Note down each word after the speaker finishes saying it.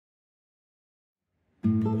My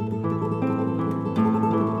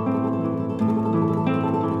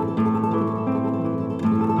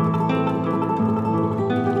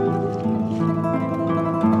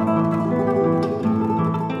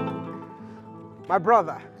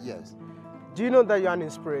brother. Yes. Do you know that you're an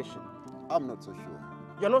inspiration? I'm not so sure.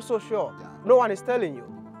 You're not so sure? Yeah. No one is telling you?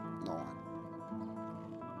 No one.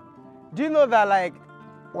 Do you know that, like,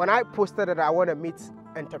 when I posted that I want to meet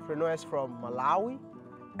entrepreneurs from Malawi,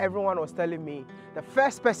 everyone was telling me the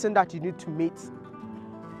first person that you need to meet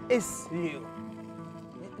is you.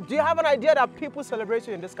 Do you have an idea that people celebrate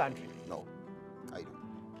you in this country? No, I don't.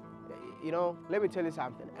 You know, let me tell you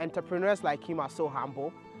something. Entrepreneurs like him are so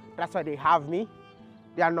humble. That's why they have me.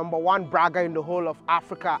 They are #1 bragger in the whole of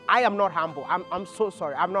Africa. I am not humble. I'm so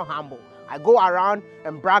sorry. I'm not humble. I go around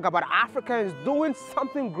and brag about Africa is doing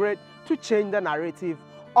something great to change the narrative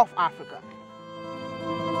of Africa.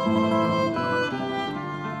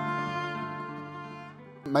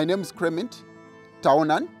 My name is Clement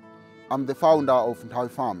Taunan. I'm the founder of Nthawi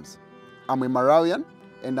Farms. I'm a Malawian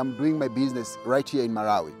and I'm doing my business right here in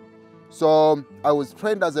Malawi. So I was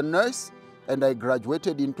trained as a nurse and I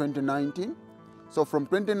graduated in 2019. So from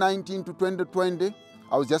 2019 to 2020,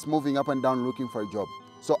 I was just moving up and down looking for a job.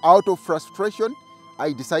 So out of frustration,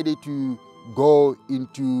 I decided to go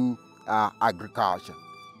into agriculture.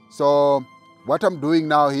 So what I'm doing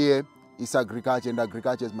now here is agriculture, and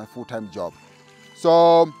agriculture is my full-time job.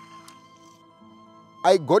 So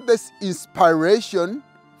I got this inspiration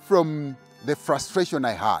from the frustration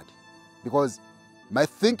I had, because my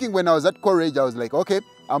thinking when I was at college, I was like, okay,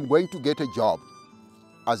 I'm going to get a job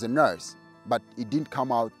as a nurse, but it didn't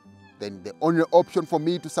come out. Then the only option for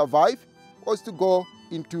me to survive was to go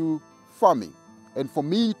into farming. And for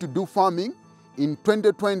me to do farming in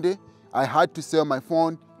 2020, I had to sell my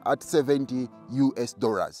phone at $70 US.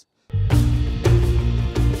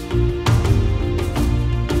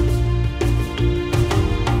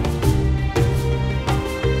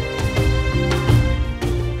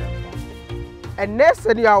 And next,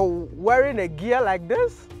 and you are wearing a gear like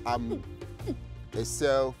this? I'm a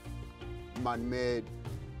self-man-made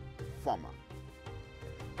farmer.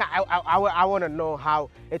 I want to know how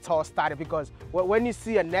it all started, because when you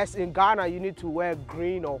see a nest in Ghana, you need to wear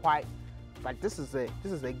green or white. But this is a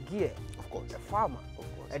gear. Of course. A farmer.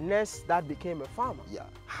 Of course. A nest that became a farmer. Yeah.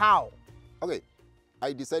 How? Okay.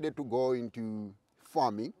 I decided to go into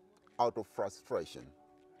farming out of frustration.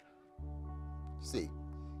 See,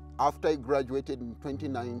 after I graduated in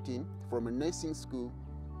 2019 from a nursing school,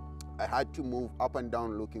 I had to move up and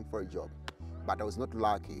down looking for a job. But I was not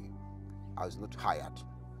lucky. I was not hired.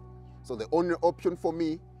 So the only option for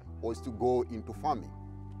me was to go into farming.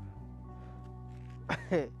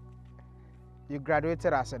 You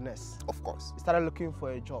graduated as a nurse. Of course. You started looking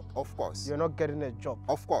for a job. Of course. You're not getting a job.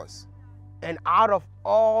 Of course. And out of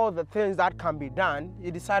all the things that can be done,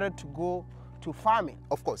 you decided to go to farming.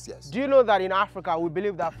 Of course, yes. Do you know that in Africa, we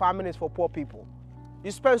believe that farming is for poor people?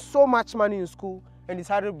 You spend so much money in school and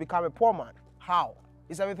decided to become a poor man. How?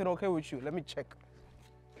 Is everything okay with you? Let me check.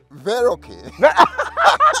 Very okay.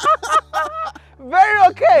 Very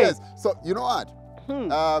okay. Yes. So you know what?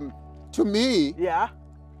 To me, yeah,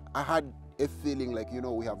 I had a feeling like, you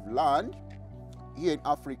know, we have land here in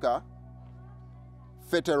Africa,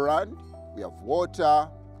 fertile land, we have water.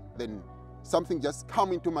 Then something just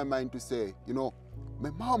came into my mind to say, you know, my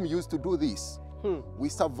mom used to do this. We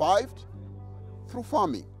survived through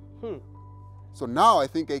farming. So now I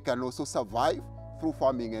think I can also survive through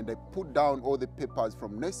farming, and I put down all the papers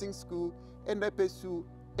from nursing school and I pursue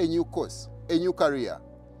a new course, a new career.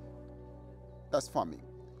 That's farming.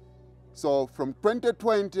 So from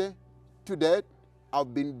 2020 to date,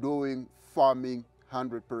 I've been doing farming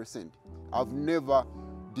 100%. I've never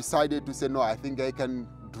decided to say, no, I think I can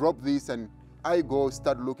drop this and I go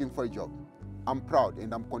start looking for a job. I'm proud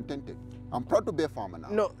and I'm contented. I'm proud to be a farmer now.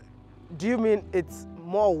 No, do you mean it's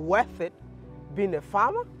more worth it being a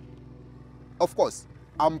farmer? Of course,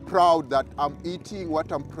 I'm proud that I'm eating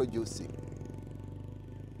what I'm producing.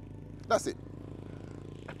 That's it.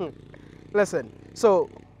 Listen, so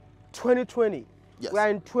 2020, yes. We are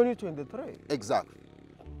in 2023. Exactly.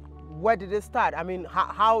 Where did it start? I mean,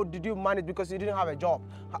 how did you manage, because you didn't have a job?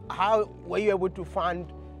 How were you able to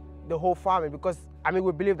fund the whole farming? Because, I mean,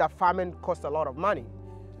 we believe that farming costs a lot of money.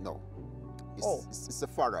 No, it's a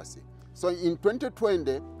fallacy. So in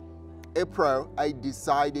 2020, April, I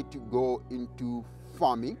decided to go into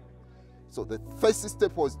farming. So the first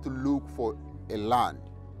step was to look for a land.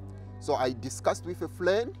 So I discussed with a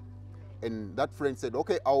friend, and that friend said,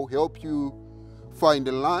 okay, I'll help you find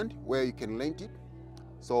a land where you can rent it.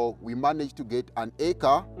 So we managed to get an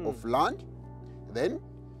acre of land. Then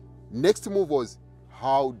next move was,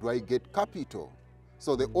 how do I get capital?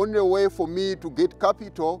 So the only way for me to get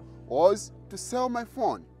capital was to sell my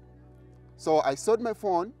phone. So I sold my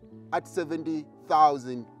phone at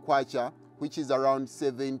 70,000 kwacha, which is around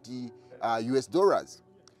 70 US dollars.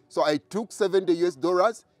 So I took 70 US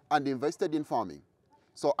dollars and invested in farming.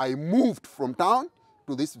 So I moved from town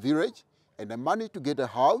to this village and I managed to get a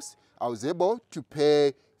house. I was able to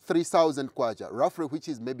pay 3,000 kwacha, roughly, which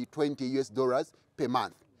is maybe 20 US dollars per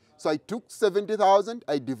month. So I took 70,000,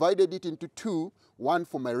 I divided it into two, one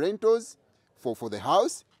for my rentals for the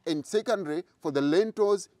house, and secondly for the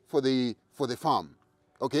rentals for the farm.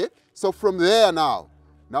 Okay? So from there now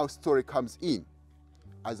story comes in.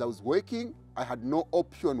 As I was working, I had no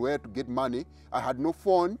option where to get money. I had no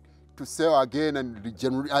phone to sell again and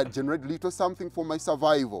generate little something for my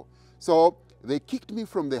survival. So they kicked me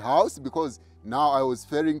from the house because now I was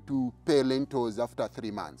failing to pay rentals after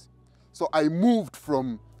 3 months. So I moved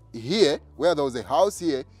from here, where there was a house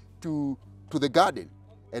here, to the garden.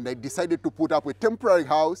 And I decided to put up a temporary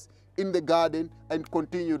house in the garden and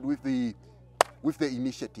continued with the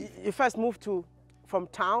initiative. You first moved from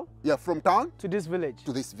town? Yeah, from town to this village.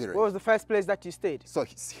 To this village. What was the first place that you stayed? So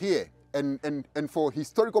it's here. And for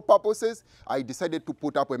historical purposes, I decided to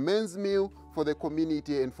put up a men's meal for the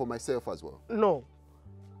community and for myself as well. No.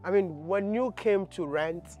 I mean, when you came to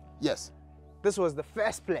rent, yes, this was the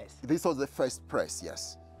first place. This was the first place,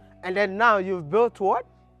 yes. And then now you've built what?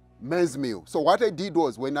 Men's meal. So what I did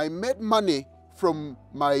was, when I made money from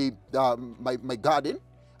my my garden,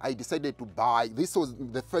 I decided to buy. This was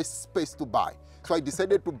the first space to buy. So I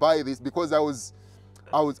decided to buy this because I was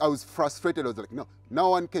frustrated. I was like, no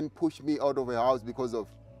one can push me out of a house because of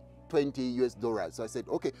 20 US dollars. So I said,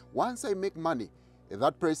 okay, once I make money,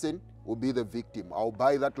 that person will be the victim. I'll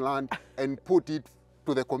buy that land and put it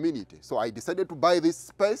to the community. So I decided to buy this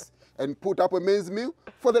space and put up a men's meal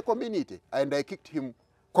for the community. And I kicked him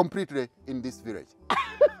completely in this village.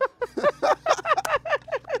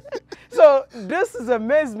 So this is a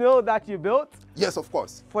men's meal that you built? Yes, of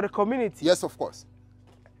course. For the community? Yes, of course.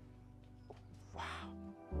 Wow.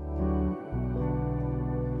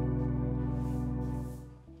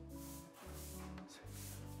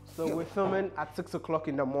 So we're filming at 6 o'clock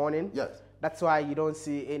in the morning. Yes. That's why you don't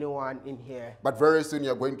see anyone in here. But very soon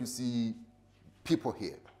you're going to see people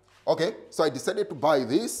here. Okay, so I decided to buy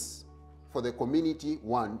this for the community,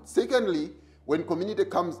 one. Secondly, when community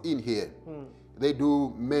comes in here, they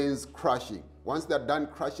do men's crushing. Once they're done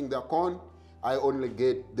crushing their corn, I only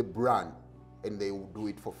get the bran and they will do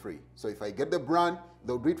it for free. So if I get the bran,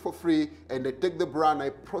 they'll do it for free, and they take the bran, I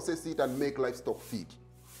process it and make livestock feed.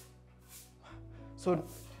 So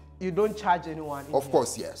you don't charge anyone in Of here?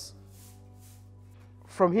 course, yes.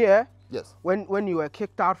 From here? Yes. When you were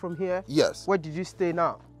kicked out from here? Yes. Where did you stay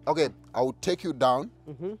now? Okay, I will take you down.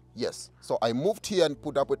 Yes. So I moved here and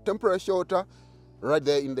put up a temporary shelter right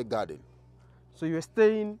there in the garden. So you were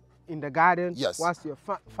staying in the garden? Yes. Whilst you're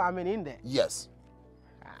farming in there? Yes.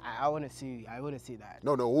 I want to see. I want to see that.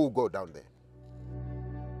 No, we'll go down there.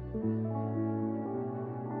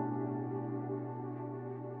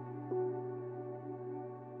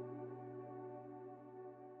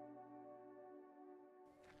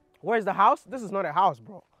 Where's the house? This is not a house,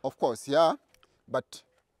 bro. Of course, yeah. But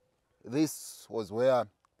this was where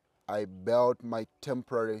I built my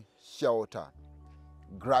temporary shelter.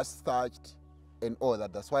 Grass thatched and all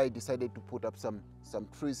that. That's why I decided to put up some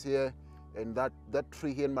trees here. And that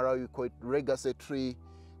tree here in Malawi, we call it Regase tree.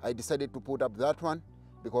 I decided to put up that one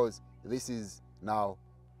because this is now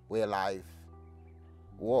where life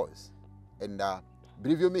was. And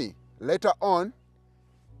believe you me, later on,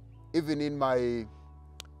 even in my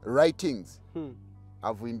writings,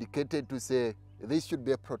 I've indicated to say this should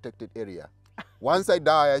be a protected area. Once I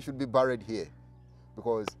die, I should be buried here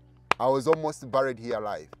because I was almost buried here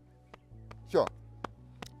alive. Sure.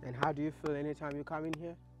 And how do you feel anytime you come in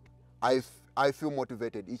here? I feel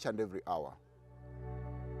motivated each and every hour.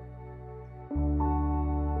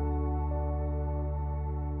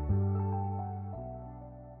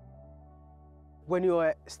 When you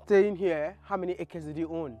were staying here, how many acres did you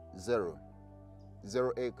own? 0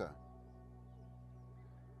 acre.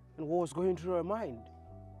 And what was going through your mind?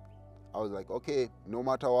 I was like, okay, no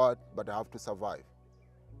matter what, but I have to survive.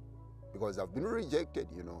 Because I've been rejected,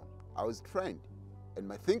 you know. I was trained. And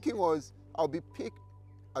my thinking was, I'll be picked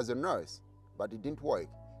as a nurse, but it didn't work.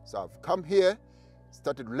 So I've come here,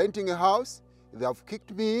 started renting a house. They have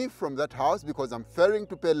kicked me from that house because I'm failing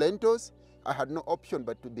to pay rentals. I had no option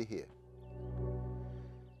but to be here.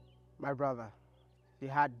 My brother, you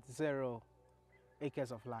had 0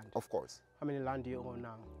 acres of land. Of course. How many land do you own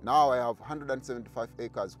now? Now I have 175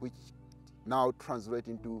 acres, which now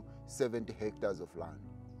translating to 70 hectares of land.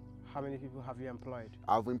 How many people have you employed?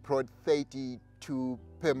 I've employed 32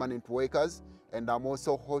 permanent workers, and I'm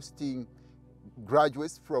also hosting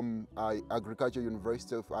graduates from Agriculture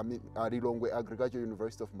University of, Lilongwe Agriculture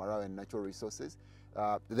University of Malawi and Natural Resources.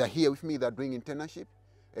 They're here with me, they're doing internship,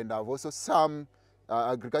 and I've also some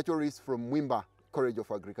agriculturists from Wimba College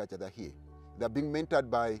of Agriculture, they're here. They're being mentored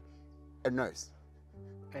by a nurse.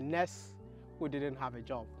 A nurse who didn't have a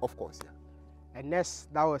job? Of course, yeah. A nurse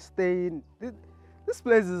that was staying, this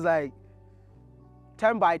place is like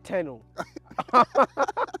 10 by 10. Oh.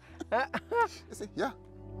 You see, yeah.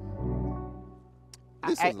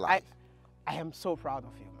 This is life. I am so proud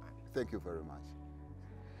of you, man. Thank you very much.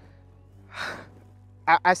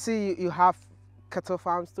 I see you have cattle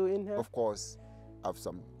farms too in here? Of course. I have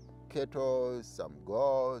some cattle, some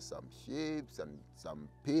goats, some sheep, some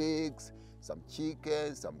pigs, some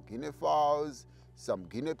chickens, some guinea fowls, some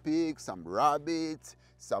guinea pigs, some rabbits,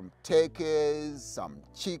 some turkeys, some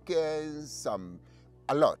chickens,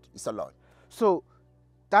 a lot. It's a lot. So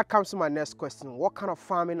that comes to my next question. What kind of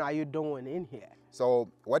farming are you doing in here? So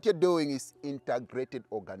what you're doing is integrated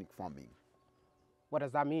organic farming. What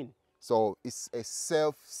does that mean? So it's a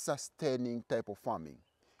self-sustaining type of farming.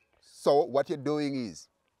 So what you're doing is,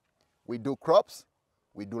 we do crops,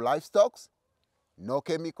 we do livestock, no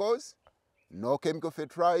chemicals, no chemical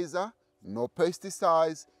fertilizer, no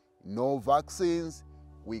pesticides, no vaccines.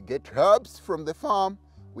 We get herbs from the farm,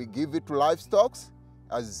 we give it to livestock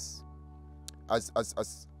as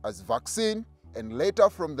vaccine, and later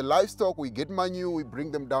from the livestock we get manure, we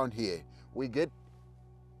bring them down here. We get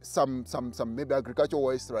some maybe agricultural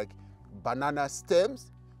waste like banana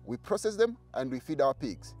stems, we process them and we feed our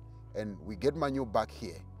pigs, and we get manure back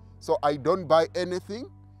here. So I don't buy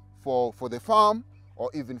anything for the farm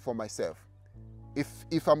or even for myself.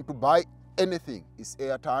 If I'm to buy anything, it's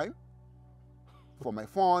airtime for my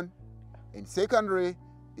phone, and secondary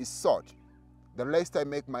is salt. The rest I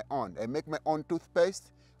make my own. I make my own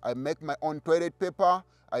toothpaste, I make my own toilet paper,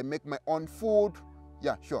 I make my own food.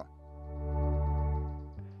 Yeah, sure.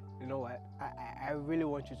 You know what? I really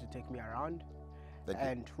want you to take me around. Thank you.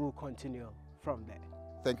 And we'll continue from there.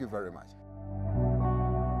 Thank you very much.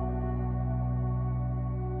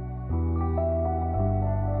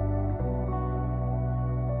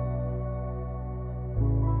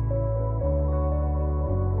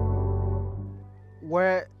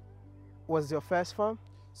 Where was your first farm?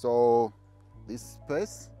 So this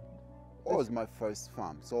space was my first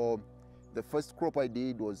farm. So the first crop I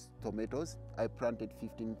did was tomatoes. I planted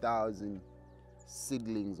 15,000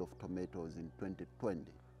 seedlings of tomatoes in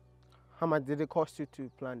 2020. How much did it cost you to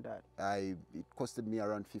plant that? It costed me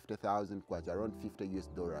around 50,000 kwacha, around $50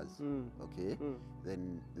 US. Okay.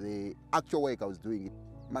 Then the actual work I was doing it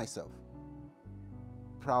myself.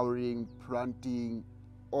 Plowing, planting,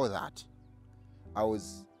 all that. I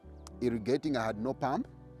was irrigating, I had no pump.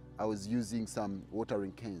 I was using some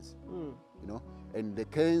watering cans, you know, and the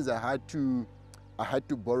cans I had to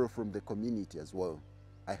borrow from the community as well.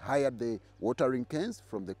 I hired the watering cans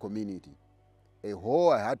from the community. A hoe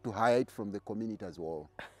I had to hire it from the community as well.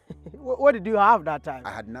 What did you have that time?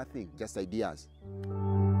 I had nothing, just ideas.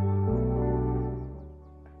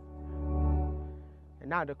 And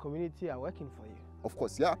now the community are working for you. Of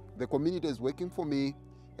course, yeah, the community is working for me,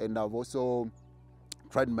 and I've also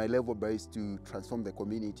tried my level best to transform the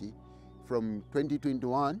community. From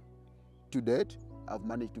 2021 to date, I've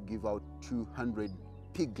managed to give out 200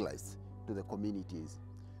 piglets to the communities,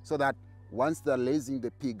 so that once they're raising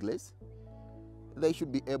the piglets, they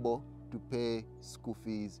should be able to pay school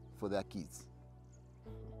fees for their kids.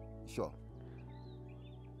 Sure.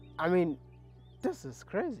 I mean, this is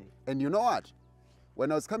crazy. And you know what?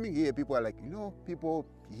 When I was coming here, people are like, you know, people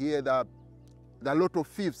here, there are a lot of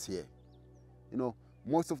thieves here. You know,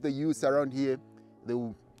 most of the youths around here,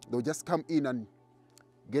 they'll just come in and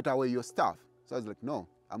get away your stuff. So I was like, no,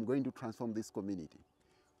 I'm going to transform this community.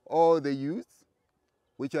 All the youths,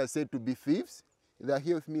 which are said to be thieves, they're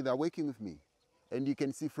here with me, they're working with me. And you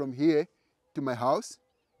can see from here to my house,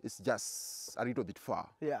 it's just a little bit far.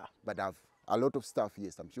 Yeah. But I have a lot of stuff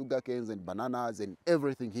here, some sugar canes and bananas and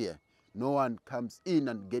everything here. No one comes in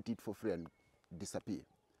and get it for free and disappear.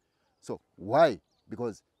 So why?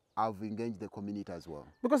 Because I've engaged the community as well.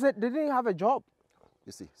 Because they didn't have a job.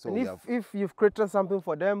 You see, so and if you've created something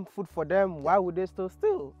for them, food for them, why would they still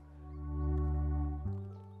steal?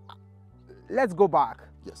 Let's go back.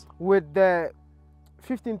 Yes. With the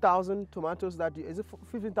 15,000 tomatoes that you, is it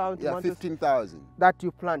 15,000 tomatoes? Yeah, 15,000. That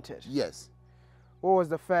you planted? Yes. What was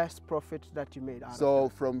the first profit that you made out of So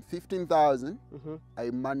that? from 15,000, I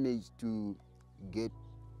managed to get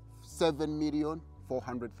 7,500,000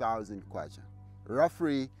 400,000 kwacha.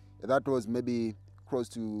 Roughly, that was maybe close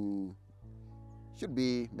to, should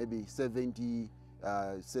be maybe 7,000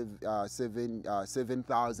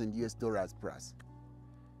 US dollars plus.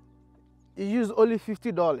 You used only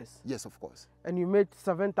 $50? Yes, of course. And you made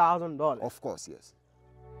 $7,000? Of course, yes.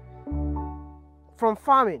 From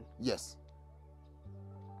farming? Yes.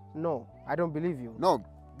 No, I don't believe you. No,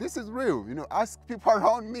 this is real. You know, ask people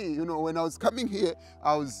around me. You know, when I was coming here,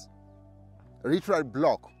 I was literally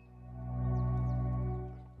blocked.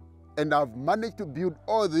 And I've managed to build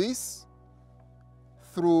all this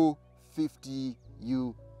through 50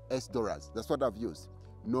 US dollars. That's what I've used.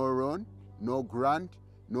 No loan, no grant,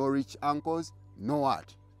 no rich uncles, no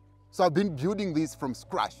art. So I've been building this from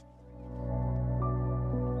scratch.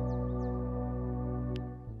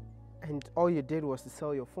 And all you did was to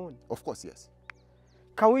sell your phone? Of course, yes.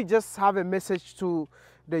 Can we just have a message to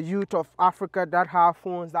the youth of Africa that have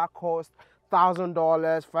phones that cost $1,000,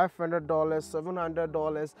 $500,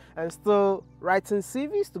 $700, and still writing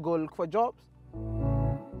CVs to go look for jobs?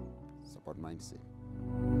 Support mindset.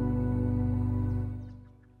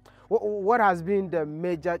 What has been the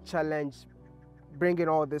major challenge bringing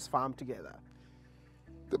all this farm together?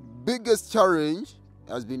 The biggest challenge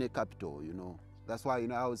has been a capital, you know. That's why, you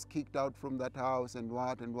know, I was kicked out from that house and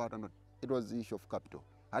what. It was the issue of capital.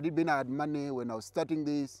 Had it been I had money when I was starting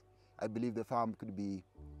this, I believe the farm could be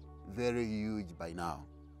very huge by now.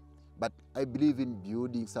 But I believe in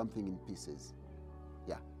building something in pieces.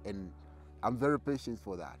 Yeah, and I'm very patient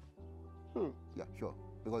for that. Yeah, sure.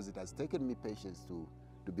 Because it has taken me patience to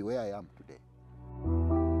be where I am today.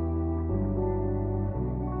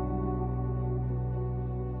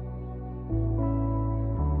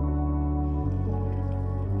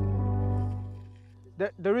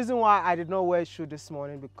 The reason why I did not wear shoes this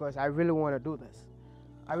morning because I really want to do this.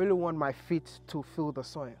 I really want my feet to feel the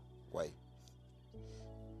soil. Why?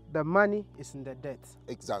 The money is in the debt.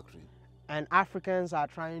 Exactly. And Africans are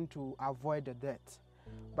trying to avoid the debt.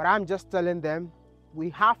 But I'm just telling them we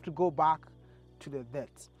have to go back to the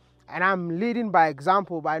debt. And I'm leading by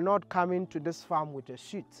example by not coming to this farm with a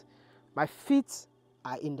suit. My feet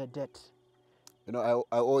are in the debt. You know,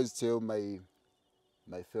 I always tell my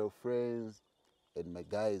fellow friends and my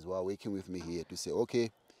guys who are working with me here to say,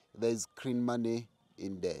 okay, there's clean money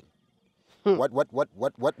in debt. What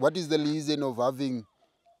is the reason of having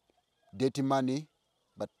dirty money,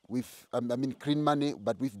 but with clean money,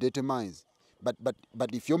 but with dirty minds? But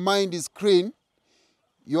if your mind is clean,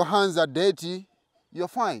 your hands are dirty, you're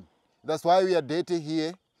fine. That's why we are dirty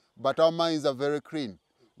here, but our minds are very clean.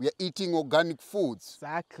 We are eating organic foods.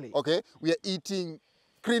 Exactly. Okay, we are eating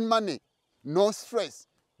clean money, no stress,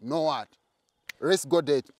 no art. Let's go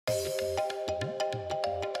debt.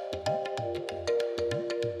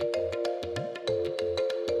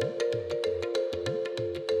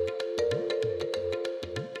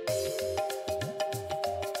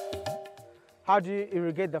 How do you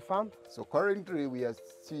irrigate the farm? So currently we are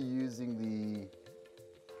still using the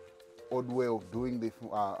old way of doing the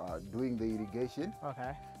irrigation.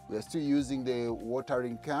 Okay. We are still using the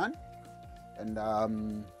watering can,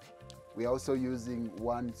 and we are also using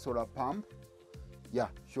one solar pump. Yeah,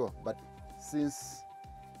 sure. But since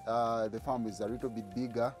the farm is a little bit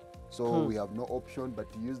bigger, so we have no option but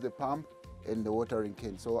to use the pump and the watering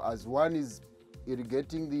can. So as one is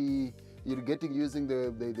irrigating using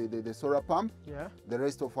the solar pump, yeah, the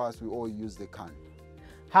rest of us we all use the can.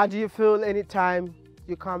 How do you feel anytime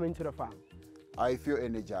you come into the farm? I feel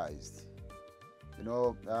energized. You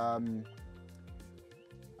know,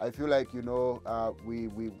 I feel like, you know, we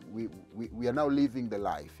are now living the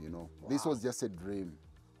life, you know. Wow. This was just a dream,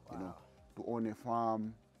 you know, to own a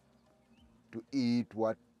farm, to eat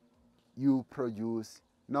what you produce.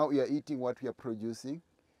 Now we are eating what we are producing,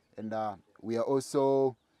 and we are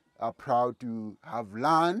also proud to have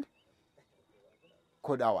land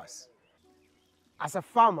called ours. As a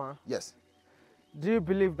farmer, yes, do you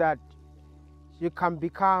believe that you can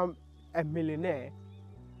become a millionaire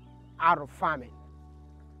out of farming?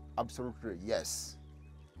 Absolutely, yes.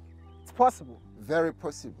 It's possible. Very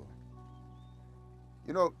possible.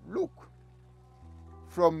 You know, look,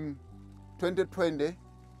 from 2020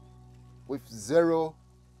 with 0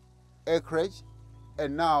 acreage,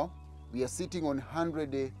 and now we are sitting on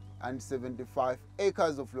 175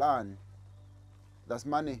 acres of land. That's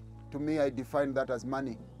money. To me, I define that as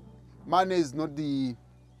money. Money is not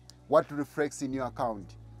what reflects in your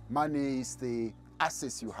account. Money is the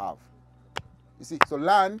assets you have. You see, so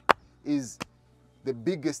land is the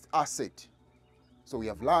biggest asset. So we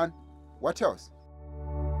have land. What else?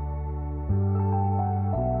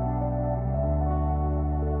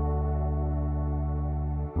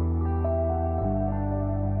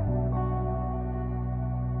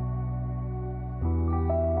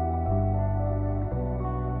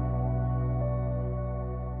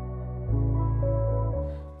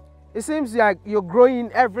 It seems like you're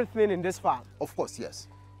growing everything in this farm. Of course, yes.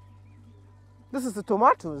 This is the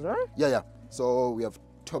tomatoes, right? Yeah. So we have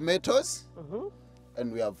tomatoes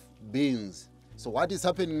and we have beans. So what is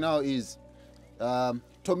happening now is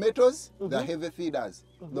tomatoes, they're heavy feeders.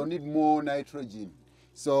 They'll need more nitrogen.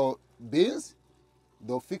 So beans,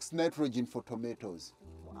 they'll fix nitrogen for tomatoes.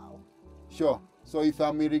 Wow. Sure. So if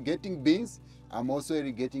I'm irrigating beans, I'm also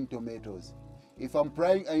irrigating tomatoes. If I'm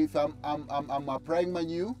applying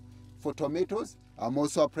manure for tomatoes, I'm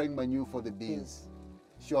also applying manure for the beans.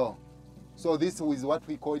 Sure. So this is what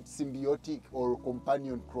we call symbiotic or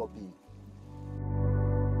companion cropping.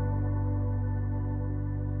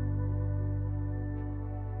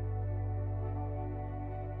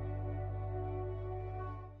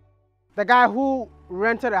 The guy who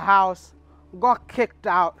rented a house got kicked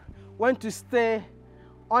out, went to stay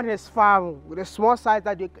on his farm with a small size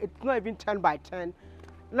that it's not even 10 by 10.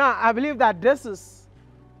 Now, I believe that this is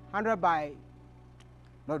 100 by...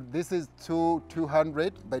 No, this is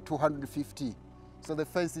 200 by 250. So the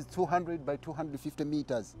fence is 200 by 250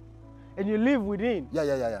 meters. And you live within?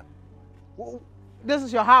 Yeah. This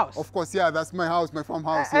is your house? Of course, yeah, that's my house, my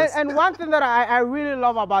farmhouse. Yes. And one thing that I really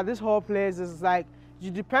love about this whole place is like,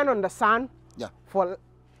 you depend on the sun for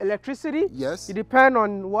electricity. Yes. You depend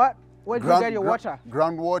on what? Where do you get your water?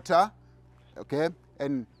 Groundwater, okay,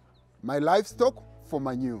 and my livestock for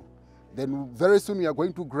manure. Then very soon we are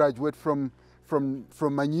going to graduate from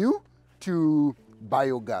manure to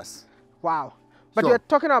biogas. Wow. But So, you're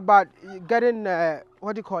talking about getting,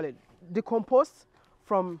 what do you call it, decomposed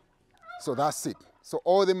from... So that's it. So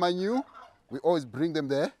all the manure, we always bring them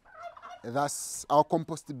there. That's our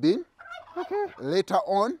compost bin. Okay. Later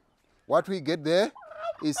on, what we get there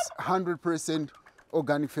is 100%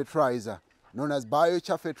 organic fertilizer, known as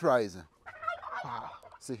biochar fertilizer. Wow.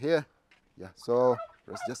 See here? Yeah, so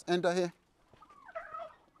let's just enter here.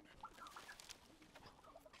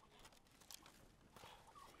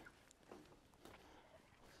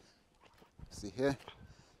 See here?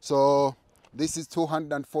 So this is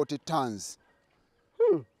 240 tons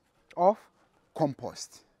Of?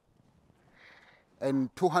 compost. And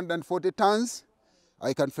 240 tons,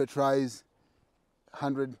 I can fertilize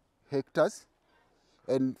 100 hectares.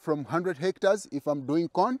 And from 100 hectares, if I'm doing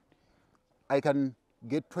corn, I can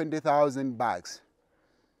get 20,000 bags.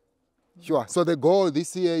 Sure. So the goal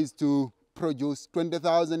this year is to produce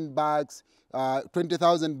 20,000 bags,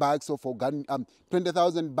 20,000 bags of organic,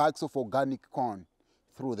 20,000 bags of organic corn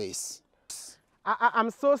through this. I'm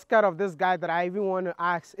so scared of this guy that I even want to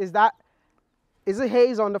ask, is it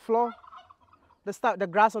haze on the floor? The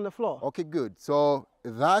grass on the floor? Okay, good. So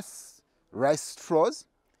that's rice straws.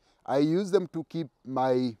 I use them to keep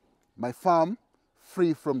my farm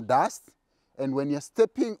free from dust. And when you're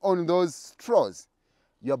stepping on those straws,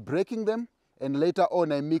 you're breaking them. And later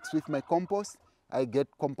on, I mix with my compost. I get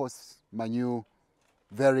compost manure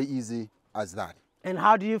very easy as that. And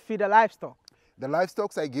how do you feed the livestock? The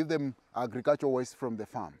livestock, I give them agricultural waste from the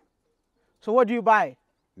farm. So what do you buy?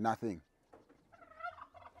 Nothing.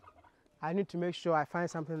 I need to make sure I find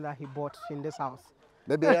something that he bought in this house.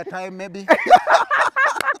 Maybe at a time, maybe.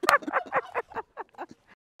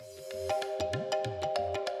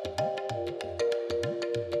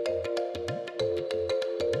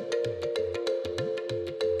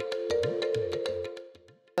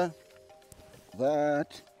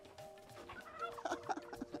 That.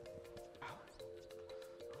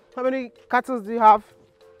 How many cattle do you have?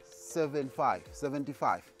 75.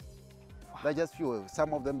 They're just few.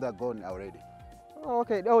 Some of them they're gone already. Oh,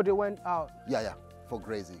 okay. Oh, they went out. Yeah, for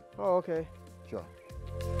grazing. Oh, okay. Sure.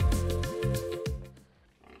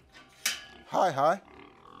 Hi.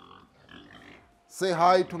 Say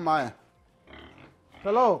hi to Maya.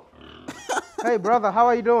 Hello. Hey, brother, how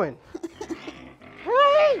are you doing?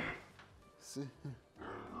 Hey! See?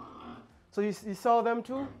 So you sell them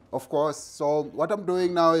too? Of course. So what I'm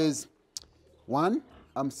doing now is, one,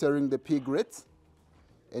 I'm selling the piglets,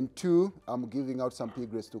 and two, I'm giving out some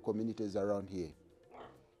piglets to communities around here.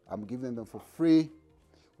 I'm giving them for free.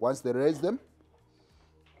 Once they raise them,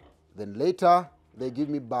 then later they give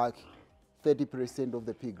me back 30% of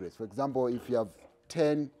the piglets. For example, if you have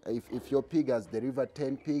 10, if your pig has delivered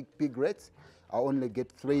 10 piglets, I only get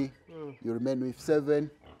 3. You remain with 7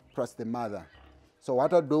 plus the mother. So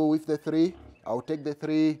what I'll do with the 3, I'll take the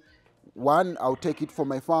 3, 1, I'll take it for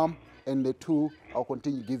my farm, and the 2, I'll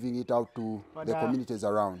continue giving it out to the communities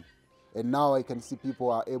around. And now I can see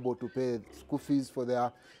people are able to pay school fees for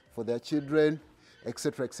their children,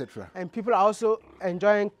 etc., etc. And people are also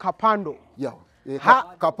enjoying capando. Yeah.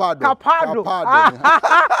 Capado.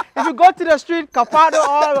 Capado. If you go to the street, capado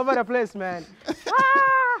all over the place, man.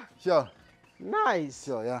 Sure. Nice.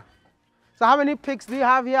 Sure, yeah. So how many pigs do you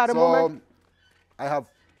have here at the moment? I have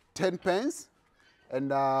 10 pens and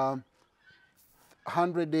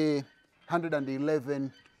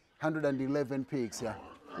 111 pigs, yeah.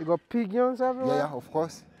 You got pigeons everywhere? Yeah, of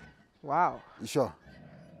course. Wow. You sure?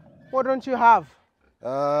 What don't you have?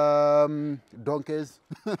 Donkeys.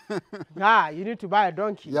 You need to buy a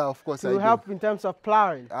donkey. Yeah, of course. To help in terms of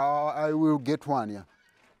plowing. I will get one, yeah.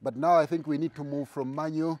 But now I think we need to move from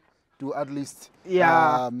manual to at least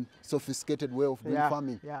sophisticated way of doing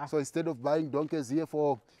farming. Yeah. So instead of buying donkeys here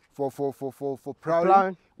for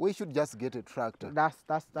plowing, we should just get a tractor. That's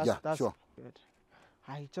sure. Good.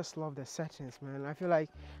 I just love the settings, man. I feel like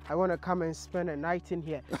I want to come and spend a night in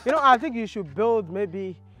here. You know, I think you should build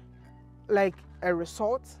maybe like a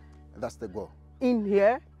resort. That's the goal. In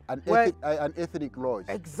here. An ethnic lodge.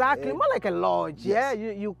 Exactly, more like a lodge, yes. Yeah?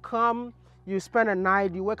 You come, you spend a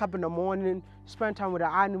night, you wake up in the morning, spend time with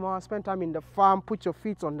the animals, spend time in the farm, put your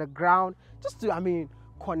feet on the ground, just to,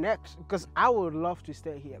 connect, because I would love to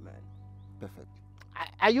stay here, man. Perfect.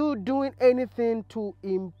 Are you doing anything to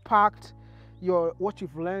impact what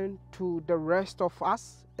you've learned to the rest of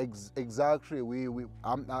us? Exactly.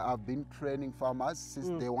 I've been training farmers since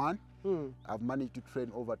day one. I've managed to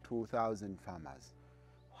train over 2,000 farmers.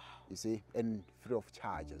 Wow. You see, and free of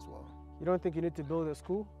charge as well. You don't think you need to build a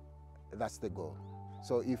school? That's the goal.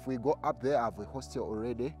 So if we go up there, I have a hostel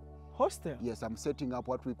already. Hostel? Yes, I'm setting up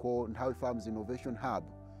what we call Ntawi Farms Innovation Hub.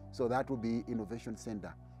 So that will be Innovation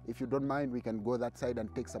Center. If you don't mind, we can go that side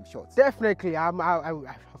and take some shots. Definitely.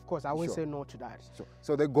 Of course, I won't say no to that.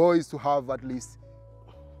 So the goal is to have at least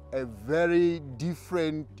a very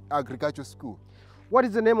different agriculture school. What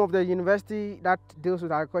is the name of the university that deals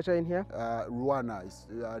with agriculture in here? Rwanda is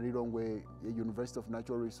Rirongwe University of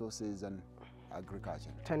Natural Resources and Agriculture.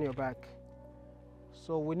 Turn your back.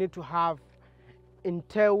 So we need to have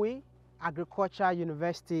Unemployed Agriculture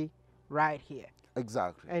University right here.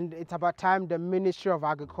 Exactly. And it's about time the Ministry of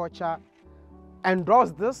Agriculture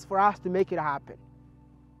endorsed this for us to make it happen.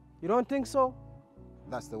 You don't think so?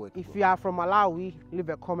 That's the way to If go. you are from Malawi, leave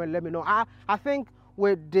a comment, let me know. I think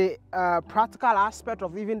with the practical aspect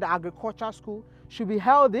of even the agriculture school should be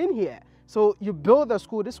held in here. So you build the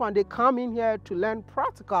school, this one, they come in here to learn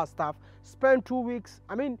practical stuff, spend 2 weeks,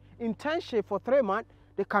 internship for 3 months,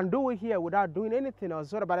 they can do it here without doing anything else.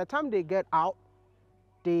 So by the time they get out,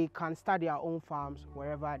 they can start their own farms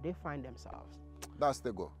wherever they find themselves. That's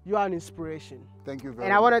the goal. You are an inspiration. Thank you very much.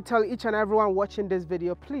 And I want to tell each and everyone watching this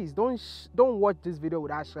video, please don't watch this video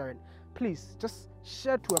without sharing. Please just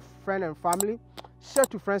share to a friend and family. Share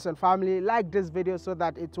to friends and family. Like this video so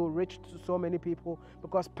that it will reach to so many people.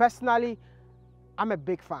 Because personally, I'm a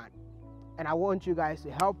big fan. And I want you guys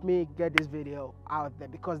to help me get this video out there.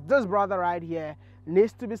 Because this brother right here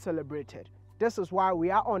needs to be celebrated. This is why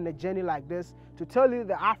we are on a journey like this, to tell you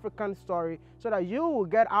the African story so that you will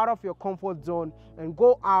get out of your comfort zone and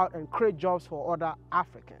go out and create jobs for other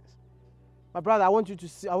Africans. My brother, I want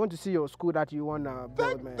to see your school that you want to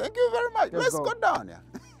build, man. Thank you very much. Let's go down. Yeah.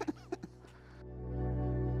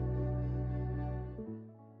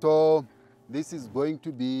 So this is going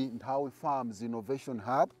to be Ntawi Farms Innovation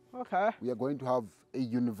Hub. Okay. We are going to have a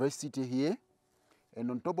university here. And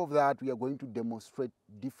on top of that, we are going to demonstrate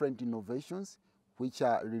different innovations which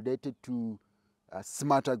are related to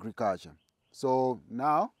smart agriculture. So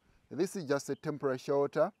now, this is just a temporary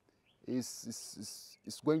shelter. It's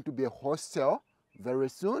going to be a hostel very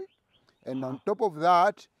soon. And on top of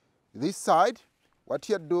that, this side, what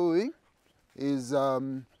you're doing is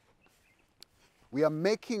we are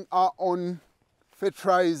making our own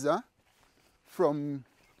fertilizer from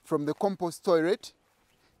the compost toilet.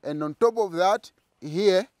 And on top of that,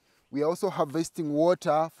 here, we are also harvesting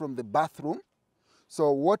water from the bathroom.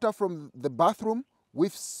 So water from the bathroom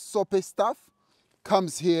with soapy stuff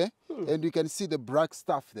comes here, and you can see the black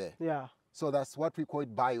stuff there. Yeah. So that's what we call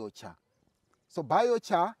biochar. So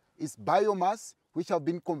biochar is biomass which have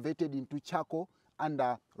been converted into charcoal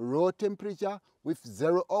under low temperature with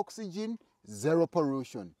 0 oxygen, 0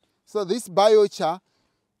 pollution. So this biochar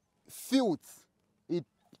filters,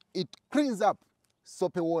 it cleans up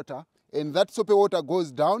soapy water, and that soapy water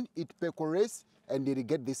goes down, it percolates, and you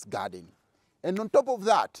get this garden. And on top of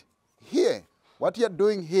that, here, what you're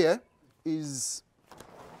doing here is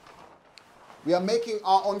we are making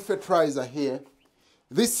our own fertilizer here.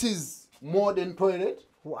 This is modern toilet.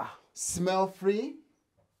 Wow. Smell free.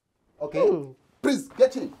 Okay. Please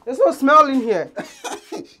get in. There's no smell in here.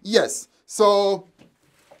 Yes. So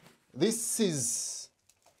this is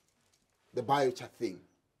the biochar thing.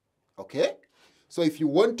 Okay. So if you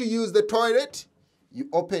want to use the toilet, you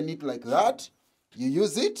open it like that, you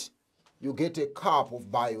use it, you get a cup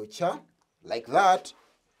of biochar like that,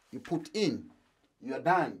 you put in, you're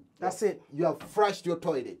done. That's it. You have flushed your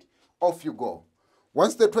toilet. Off you go.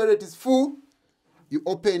 Once the toilet is full, you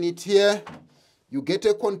open it here. You get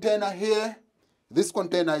a container here. This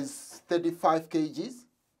container is 35 kgs.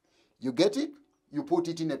 You get it, you put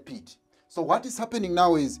it in a pit. So what is happening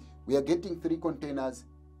now is we are getting 3 containers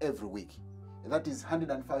every week. That is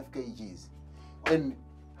 105 kgs. And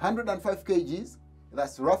 105 kgs,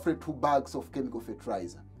 that's roughly 2 bags of chemical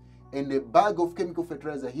fertilizer. And a bag of chemical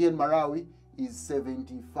fertilizer here in Malawi is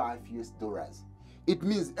 $75 US. It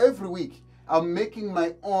means every week I'm making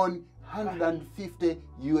my own $150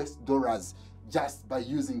 US just by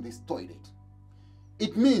using this toilet.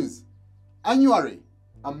 It means annually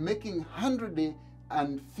I'm making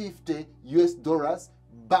 $150 US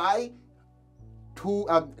by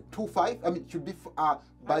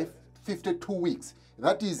by 52 weeks.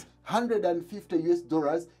 That is $150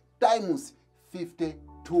 US times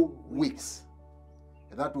 52 weeks.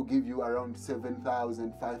 That will give you around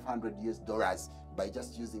 $7,500 US by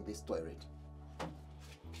just using this toilet.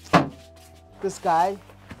 This guy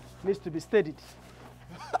needs to be studied.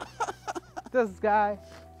 This guy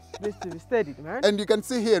needs to be studied, man. And you can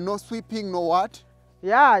see here, no sweeping, no what?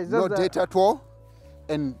 Yeah, it's no just date at all.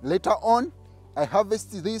 And later on, I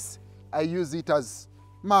harvest this, I use it as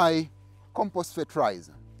my compost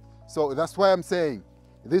fertilizer. So that's why I'm saying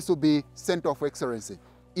this will be Center of Excellence,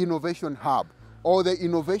 Innovation Hub. All the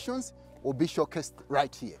innovations will be showcased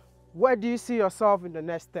right here. Where do you see yourself in the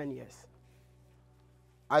next 10 years?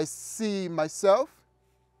 I see myself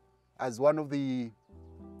as one of the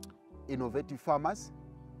innovative farmers,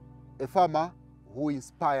 a farmer who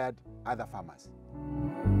inspired other farmers.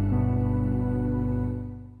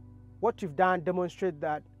 What you've done demonstrates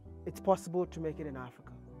that it's possible to make it in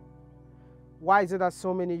Africa. Why is it that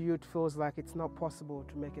so many youth feels like it's not possible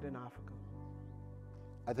to make it in Africa?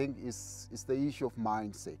 I think it's the issue of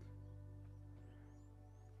mindset.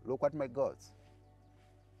 Look at my goats.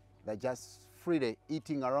 They're just freely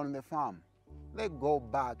eating around the farm. They go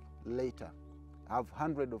back later. I have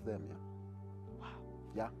 100 of them here. Wow.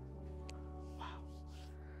 Yeah. Wow.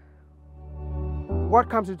 What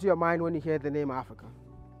comes into your mind when you hear the name Africa?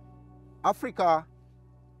 Africa,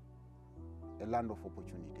 a land of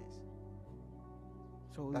opportunities.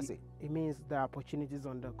 So that's it. It means there are opportunities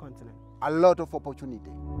on the continent. A lot of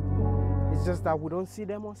opportunity. It's just that we don't see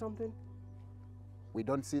them or something? We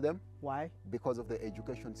don't see them. Why? Because of the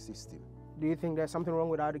education system. Do you think there's something wrong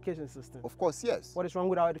with our education system? Of course, yes. What is wrong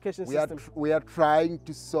with our education system? We are trying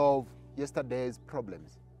to solve yesterday's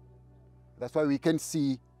problems. That's why we can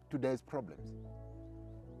see today's problems.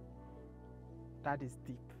 That is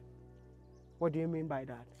deep. What do you mean by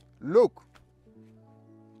that? Look,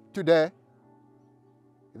 today,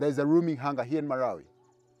 there's a rooming hunger here in Malawi.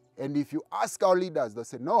 And if you ask our leaders, they'll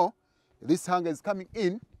say, no, this hunger is coming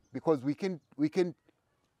in because we can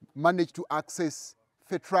manage to access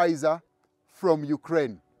fertilizer from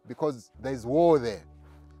Ukraine because there's war there.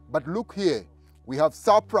 But look here, we have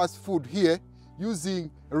surplus food here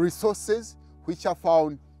using resources which are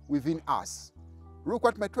found within us. Look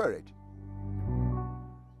at my toilet.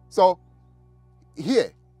 So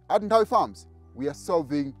here at Ntawi Farms, we are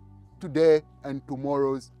solving today and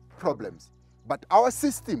tomorrow's problems. But our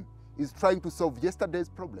system is trying to solve yesterday's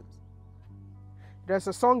problems. There's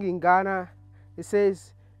a song in Ghana, it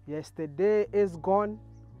says, yesterday is gone,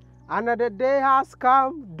 another day has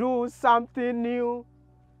come, do something new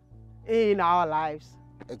in our lives.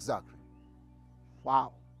 Exactly.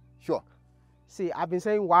 Wow. Sure. See, I've been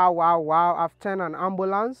saying wow, wow, wow. I've turned an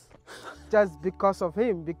ambulance just because of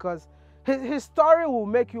him, because his story will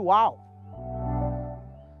make you wow.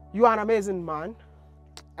 You are an amazing man.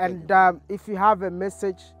 And if you have a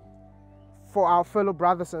message for our fellow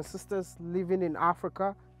brothers and sisters living in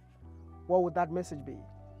Africa, what would that message be?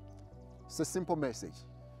 It's a simple message.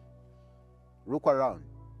 Look around.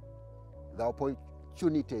 The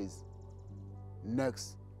opportunities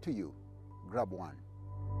next to you. Grab one.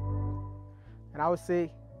 And I would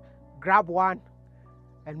say, grab one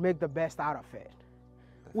and make the best out of it.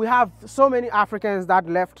 We have so many Africans that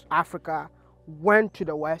left Africa, went to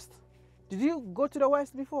the West. Did you go to the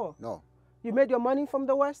West before? No. You made your money from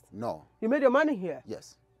the West? No. You made your money here?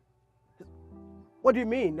 Yes. What do you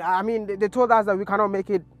mean? I mean, they told us that we cannot make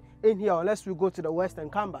it in here unless we go to the West and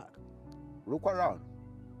come back. Look around.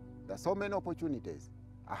 There's so many opportunities.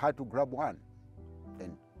 I had to grab one,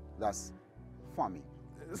 and that's farming.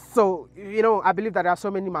 So, you know, I believe that there are so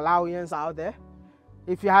many Malawians out there.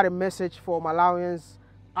 If you had a message for Malawians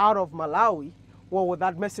out of Malawi, what would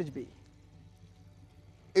that message be?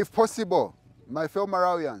 If possible, my fellow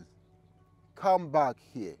Malawians, come back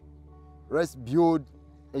here. Let's build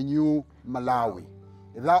a new Malawi.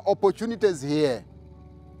 There are opportunities here,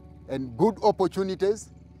 and good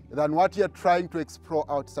opportunities than what you're trying to explore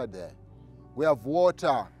outside there. We have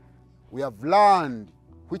water, we have land,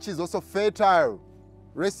 which is also fertile.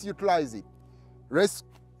 Let's utilize it. Let's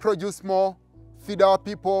produce more, feed our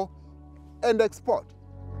people, and export.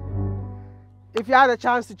 If you had a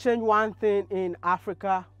chance to change one thing in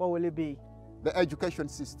Africa, what will it be? The education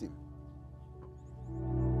system.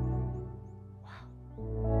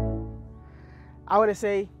 I want to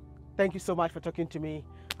say thank you so much for talking to me.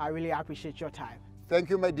 I really appreciate your time. Thank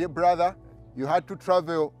you, my dear brother. You had to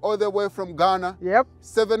travel all the way from Ghana. Yep.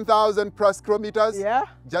 7,000 plus kilometers. Yeah.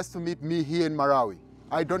 Just to meet me here in Malawi.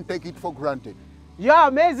 I don't take it for granted. You're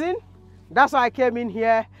amazing. That's why I came in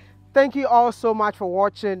here. Thank you all so much for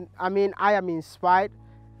watching. I mean, I am inspired,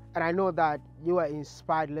 and I know that you are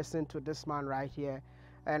inspired listening to this man right here.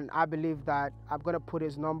 And I believe that I'm going to put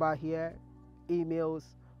his number here, emails,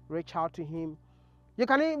 reach out to him. You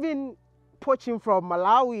can even poach him from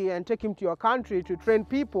Malawi and take him to your country to train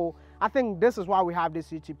people. I think this is why we have this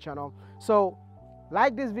YouTube channel. So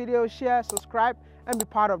like this video, share, subscribe, and be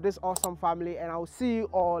part of this awesome family. And I'll see you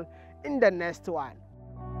all in the next one.